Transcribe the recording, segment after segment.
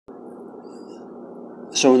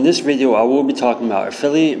So in this video, I will be talking about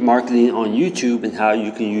affiliate marketing on YouTube and how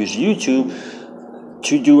you can use YouTube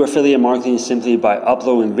to do affiliate marketing simply by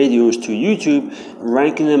uploading videos to YouTube,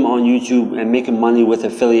 ranking them on YouTube, and making money with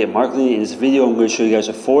affiliate marketing. In this video, I'm going to show you guys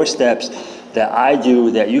the 4 steps that I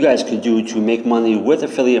do that you guys can do to make money with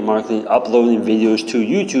affiliate marketing, uploading videos to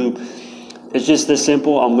YouTube. It's just this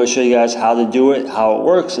simple. I'm going to show you guys how to do it, how it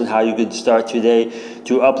works, and how you can start today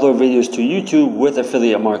to upload videos to YouTube with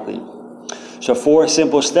affiliate marketing. So 4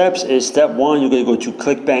 simple steps is step 1, you're going to go to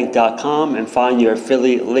𝐸𝐞𝐫𝐞𝐿 and find your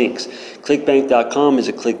affiliate links. 𝐸𝐞𝐫𝐿 is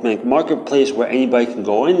a ClickBank marketplace where anybody can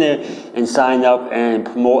go in there and sign up and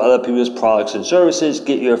promote other people's products and services,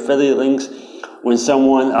 get your affiliate links. When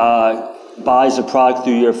someone buys a product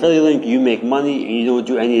through your affiliate link, you make money and you don't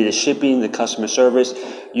do any of the shipping, the customer service,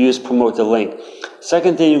 you just promote the link.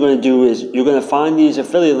 Second thing you're going to do is you're going to find these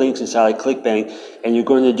affiliate links inside of ClickBank and you're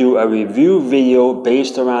going to do a review video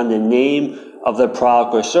based around the name of the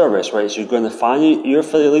product or service, right? So you're going to find your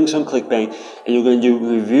affiliate links on ClickBank and you're going to do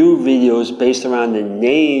review videos based around the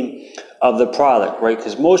name of the product, right?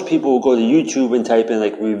 Because most people will go to YouTube and type in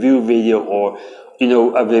like review video or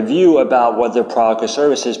a review about what their product or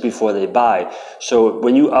service is before they buy. So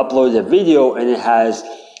when you upload a video and it has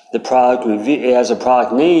the product review, it has a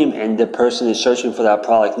product name and the person is searching for that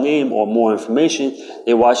product name or more information,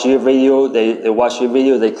 they watch your video, they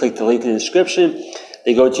click the link in the description,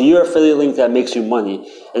 they go to your affiliate link that makes you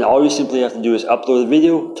money. And all you simply have to do is upload the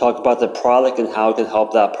video, talk about the product and how it can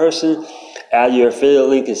help that person, add your affiliate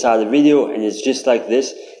link inside the video, and it's just like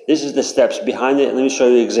this. This is the steps behind it. Let me show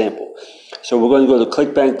you an example. So we're going to go to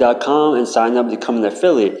𝐸𝐞𝐫𝐿 and sign up to become an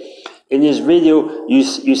affiliate. In this video, you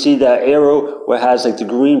see that arrow where it has like the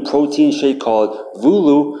green protein shake called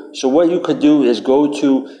Vulu. So what you could do is go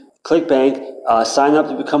to ClickBank, sign up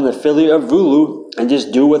to become an affiliate of Vulu, and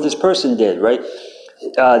just do what this person did, right?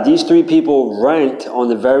 These 3 people ranked on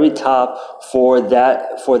the very top for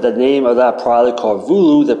the name of that product called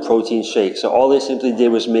Vulu, the protein shake. So all they simply did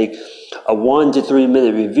was make a 1 to 3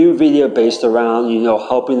 minute review video based around,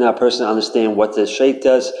 helping that person understand what the shake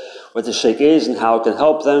does, what the shake is, and how it can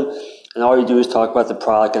help them. And all you do is talk about the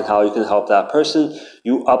product and how you can help that person.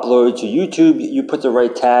 You upload it to YouTube. You put the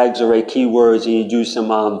right tags, the right keywords, and you do some,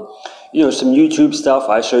 some YouTube stuff.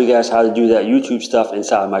 I show you guys how to do that YouTube stuff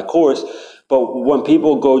inside my course. But when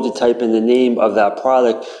people go to type in the name of that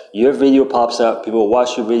product, your video pops up, people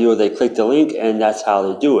watch your video, they click the link, and that's how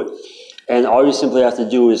they do it. And all you simply have to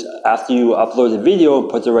do is, after you upload the video and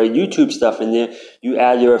put the right YouTube stuff in there, you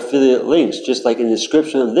add your affiliate links. Just like in the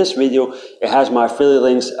description of this video, it has my affiliate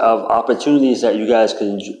links of opportunities that you guys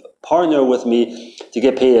can partner with me to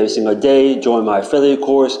get paid every single day, join my affiliate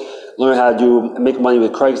course, learn how to make money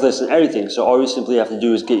with Craigslist and everything. So all you simply have to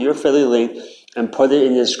do is get your affiliate link and put it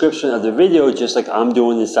in the description of the video, just like I'm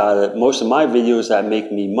doing inside of most of my videos that make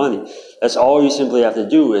me money. That's all you simply have to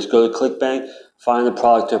do is go to ClickBank, find the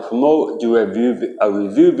product to promote, do a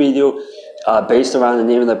review video based around the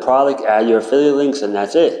name of the product, add your affiliate links, and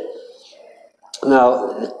that's it.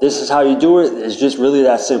 Now, this is how you do it. It's just really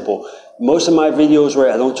that simple. Most of my videos,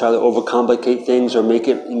 right, I don't try to overcomplicate things or make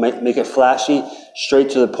it flashy, straight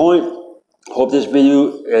to the point. Hope this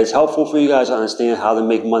video is helpful for you guys to understand how to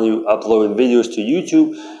make money uploading videos to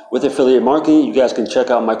YouTube with affiliate marketing. You guys can check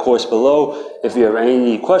out my course below. If you have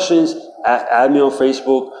any questions, add me on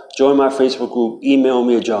Facebook, join my Facebook group, email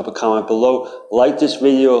me or drop a comment below. Like this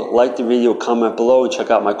video, like the video, comment below, and check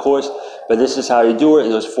out my course. But this is how you do it in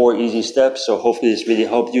those 4 easy steps. So hopefully this video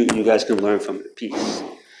helped you and you guys can learn from it. Peace.